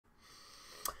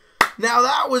Now,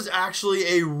 that was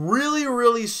actually a really,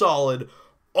 really solid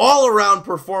all-around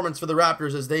performance for the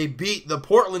Raptors as they beat the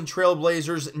Portland Trail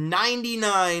Blazers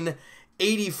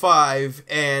 99-85.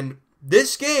 And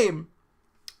this game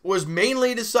was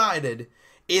mainly decided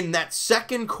in that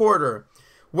second quarter,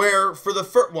 where for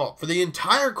the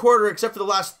entire quarter except for the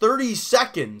last 30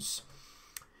 seconds,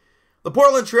 the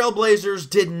Portland Trail Blazers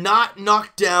did not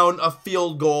knock down a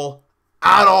field goal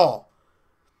at all.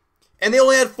 And they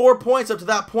only had 4 points up to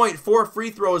that point, 4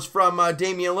 free throws from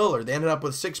Damian Lillard. They ended up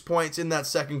with 6 points in that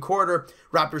second quarter.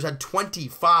 Raptors had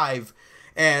 25,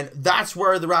 and that's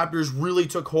where the Raptors really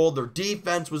took hold. Their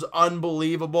defense was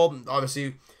unbelievable.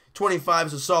 Obviously, 25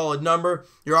 is a solid number.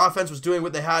 Your offense was doing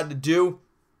what they had to do.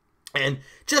 And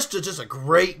just a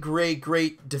great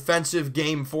defensive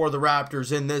game for the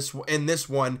Raptors in this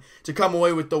one to come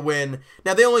away with the win.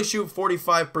 Now, they only shoot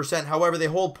 45%. However, they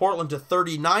hold Portland to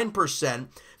 39%.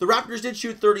 The Raptors did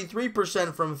shoot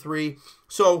 33% from three,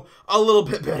 so a little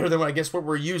bit better than what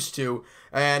we're used to.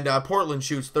 And Portland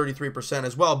shoots 33%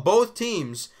 as well. Both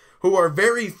teams, who are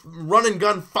very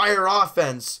run-and-gun fire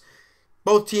offense,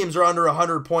 both teams are under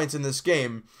 100 points in this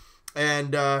game.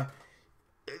 And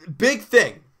big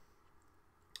thing.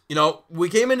 You know, we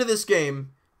came into this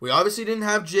game, we obviously didn't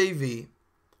have JV.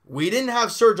 We didn't have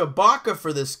Serge Ibaka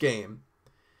for this game.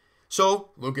 So,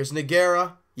 Lucas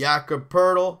Nogueira, Jakob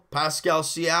Poeltl, Pascal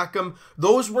Siakam,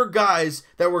 those were guys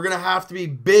that were going to have to be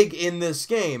big in this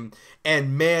game.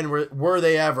 And man, were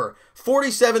they ever.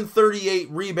 47-38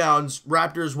 rebounds,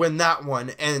 Raptors win that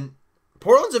one. And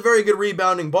Portland's a very good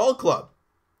rebounding ball club.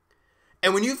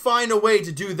 And when you find a way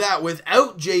to do that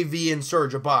without JV and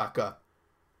Serge Ibaka,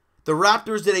 the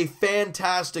Raptors did a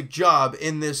fantastic job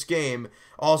in this game.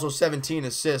 Also 17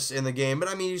 assists in the game. But,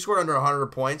 I mean, you scored under 100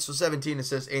 points, so 17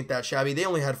 assists ain't that shabby. They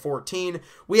only had 14.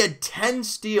 We had 10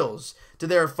 steals to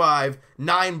their 5,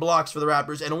 9 blocks for the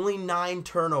Raptors, and only 9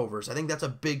 turnovers. I think that's a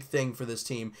big thing for this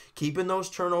team. Keeping those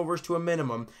turnovers to a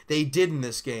minimum. They did in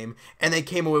this game, and they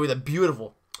came away with a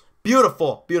beautiful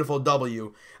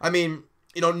W. I mean,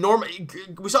 you know,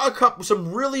 we saw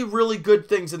some really good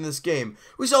things in this game.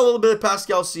 We saw a little bit of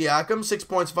Pascal Siakam, 6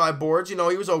 points, 5 boards. You know,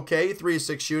 he was okay, 3 of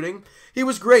 6 shooting. He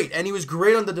was great, and he was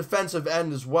great on the defensive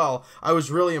end as well. I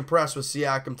was really impressed with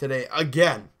Siakam today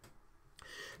again.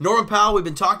 Norman Powell, we've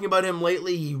been talking about him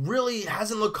lately. He really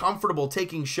hasn't looked comfortable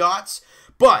taking shots,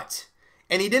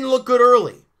 and he didn't look good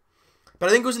early. But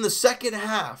I think it was in the second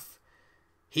half,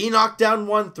 he knocked down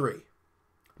 1 3,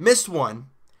 missed 1,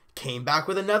 came back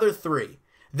with another 3.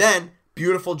 Then,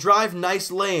 beautiful drive, nice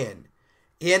lay-in.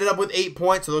 He ended up with 8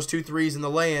 points, so those 2 threes in the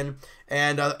lay-in,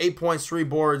 and 8 points, 3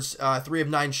 boards, 3 of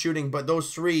 9 shooting, but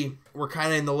those 3 were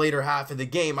kind of in the later half of the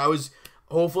game.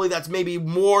 Hopefully that's maybe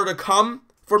more to come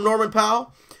from Norman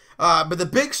Powell. But the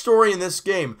big story in this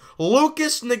game,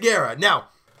 Lucas Nogueira. Now,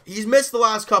 he's missed the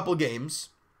last couple games,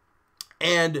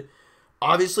 and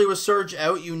obviously, with Serge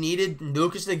out, you needed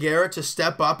Lucas Nogueira to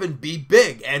step up and be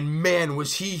big. And man,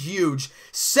 was he huge.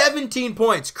 17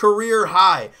 points, career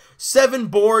high. 7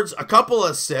 boards, a couple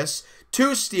assists,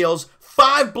 2 steals,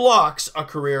 5 blocks, a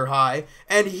career high.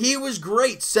 And he was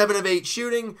great. 7 of 8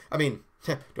 shooting. I mean,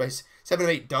 7 of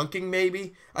 8 dunking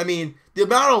maybe? I mean, the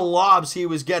amount of lobs he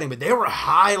was getting, but they were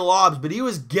high lobs. But he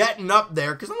was getting up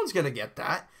there because no one's going to get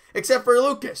that except for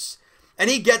Lucas. And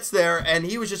he gets there, and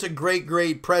he was just a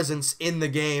great presence in the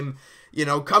game. You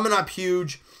know, coming up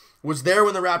huge, was there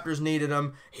when the Raptors needed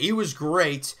him. He was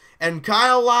great. And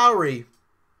Kyle Lowry,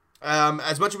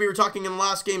 as much as we were talking in the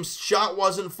last game, shot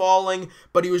wasn't falling,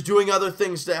 but he was doing other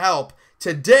things to help.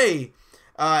 Today,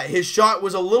 his shot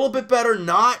was a little bit better,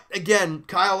 not, again,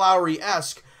 Kyle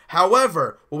Lowry-esque.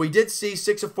 However, what we did see,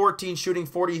 6 of 14 shooting,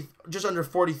 just under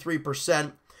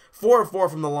 43%, 4 of 4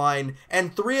 from the line,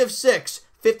 and 3 of 6,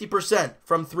 50%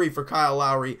 from 3 for Kyle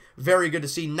Lowry. Very good to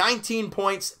see. 19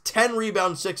 points, 10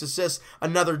 rebounds, 6 assists.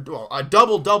 A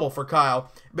double-double for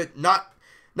Kyle, but not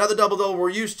the double-double we're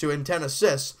used to in 10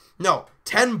 assists. No,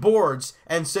 10 boards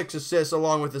and 6 assists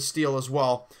along with a steal as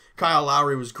well. Kyle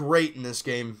Lowry was great in this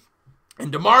game.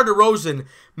 And DeMar DeRozan,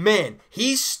 man,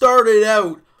 he started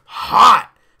out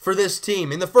hot for this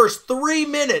team. In the first 3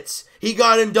 minutes, he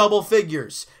got in double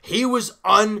figures. He was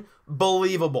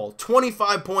unbelievable.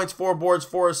 25 points, 4 boards,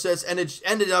 4 assists, and it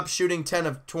ended up shooting 10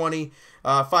 of 20,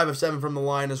 5 of 7 from the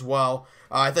line as well.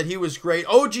 I thought he was great.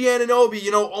 OG Anunoby,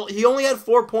 you know, he only had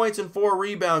 4 points and 4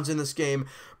 rebounds in this game,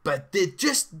 but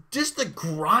just the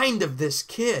grind of this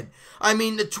kid. I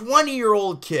mean, the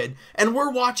 20-year-old kid, and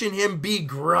we're watching him be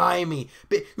grimy.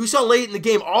 We saw late in the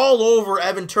game all over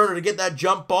Evan Turner to get that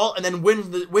jump ball, and then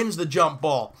wins the jump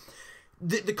ball.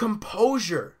 The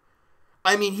composure.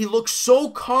 I mean, he looks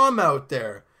so calm out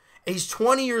there. He's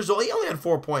 20 years old. He only had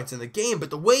 4 points in the game, but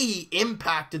the way he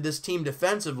impacted this team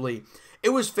defensively, it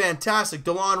was fantastic.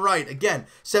 DeLon Wright, again,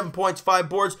 7 points, 5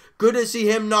 boards. Good to see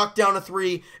him knock down a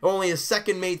 3. Only his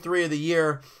second made 3 of the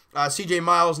year. CJ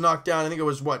Miles knocked down, I think it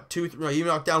was, what, 2, 3, he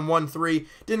knocked down 1 3.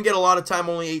 Didn't get a lot of time,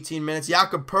 only 18 minutes.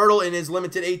 Jakob Poeltl in his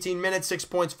limited 18 minutes, 6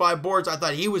 points, 5 boards. I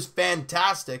thought he was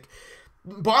fantastic.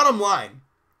 Bottom line,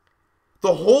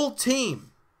 the whole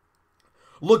team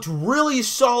looked really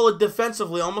solid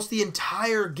defensively almost the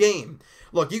entire game.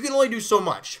 Look, you can only do so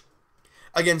much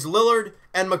against Lillard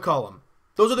and McCollum.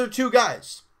 Those are their 2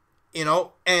 guys, you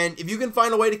know, and if you can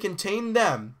find a way to contain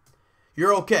them,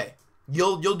 you're okay.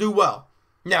 You'll do well.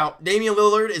 Now, Damian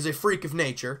Lillard is a freak of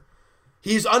nature.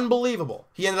 He's unbelievable.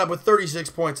 He ended up with 36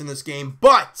 points in this game,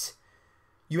 but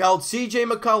you held C.J.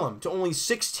 McCollum to only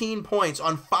 16 points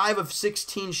on 5 of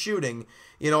 16 shooting,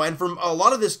 you know, and from a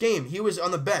lot of this game, he was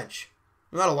on the bench.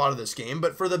 Not a lot of this game,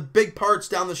 but for the big parts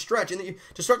down the stretch. And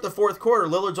to start the fourth quarter,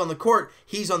 Lillard's on the court,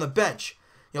 he's on the bench.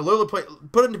 You know, put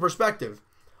it into perspective.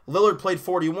 Lillard played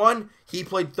 41, he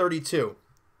played 32.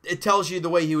 It tells you the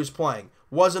way he was playing.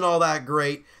 Wasn't all that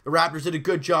great. The Raptors did a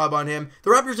good job on him.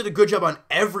 The Raptors did a good job on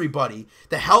everybody.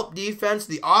 The help defense,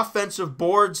 the offensive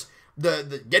boards,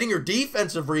 the getting your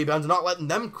defensive rebounds, not letting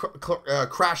them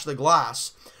crash the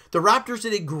glass. The Raptors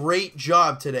did a great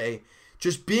job today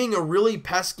just being a really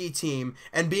pesky team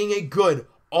and being a good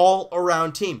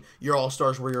all-around team. Your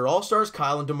all-stars were your all-stars.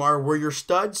 Kyle and DeMar were your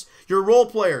studs. Your role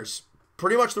players,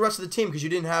 pretty much the rest of the team, because you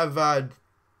didn't have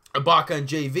Ibaka and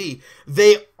JV.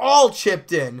 They all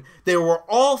chipped in. They were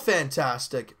all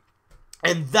fantastic.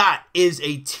 And that is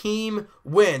a team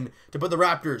win to put the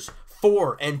Raptors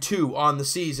 4-2 on the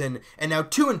season and now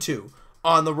 2-2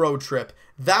 on the road trip.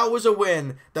 That was a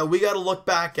win that we got to look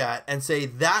back at and say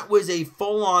that was a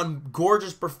full-on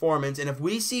gorgeous performance. And if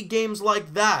we see games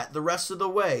like that the rest of the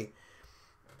way,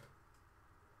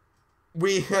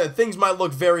 things might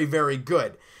look very, very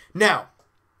good. Now,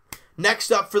 next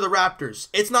up for the Raptors,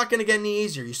 it's not going to get any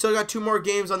easier. You still got 2 more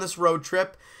games on this road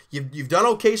trip. You've done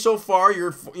okay so far.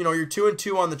 You're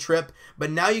 2-2 on the trip, but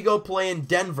now you go play in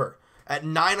Denver at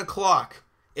 9 o'clock.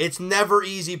 It's never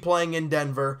easy playing in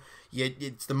Denver.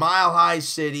 It's the mile-high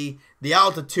city. The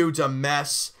altitude's a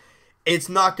mess. It's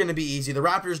not going to be easy. The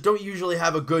Raptors don't usually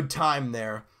have a good time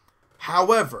there.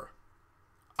 However,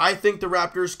 I think the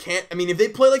Raptors can't. I mean, if they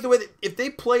play like if they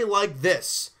play like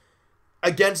this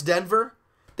against Denver,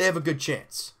 they have a good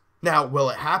chance. Now, will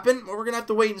it happen? Well, we're going to have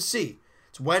to wait and see.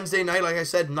 It's Wednesday night, like I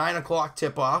said, 9 o'clock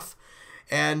tip-off.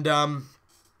 And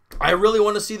I really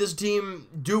want to see this team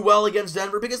do well against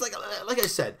Denver because, like I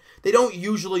said, they don't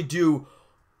usually do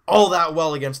all that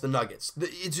well against the Nuggets.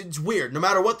 It's weird. No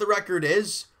matter what the record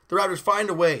is, the Raptors find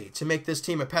a way to make this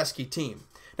team a pesky team.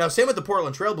 Now, same with the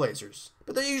Portland Trailblazers,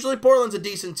 but Portland's a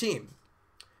decent team.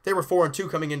 They were 4-2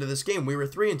 coming into this game. We were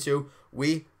 3-2.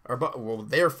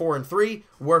 They're 4-3.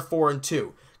 We're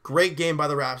 4-2. Great game by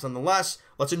the Raps nonetheless.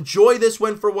 Let's enjoy this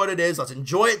win for what it is. Let's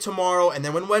enjoy it tomorrow. And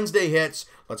then when Wednesday hits,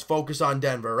 let's focus on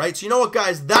Denver, right? So you know what,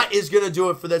 guys? That is going to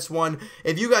do it for this one.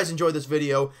 If you guys enjoyed this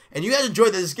video and you guys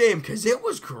enjoyed this game, because it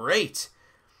was great.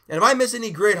 And if I miss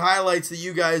any great highlights that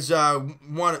you guys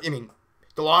want,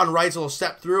 DeLon Wright's little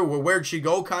step through, where'd she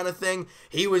go kind of thing.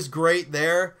 He was great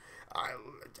there.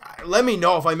 Let me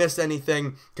know if I missed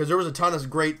anything, because there was a ton of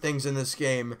great things in this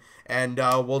game. And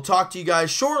we'll talk to you guys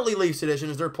shortly, Leafs Edition,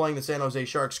 as they're playing the San Jose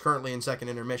Sharks currently in second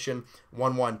intermission,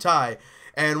 1-1 tie.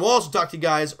 And we'll also talk to you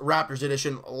guys, Raptors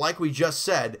Edition, like we just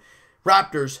said.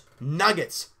 Raptors,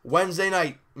 Nuggets, Wednesday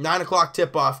night, 9 o'clock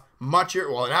tip-off, an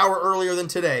hour earlier than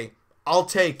today. I'll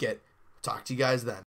take it. Talk to you guys then.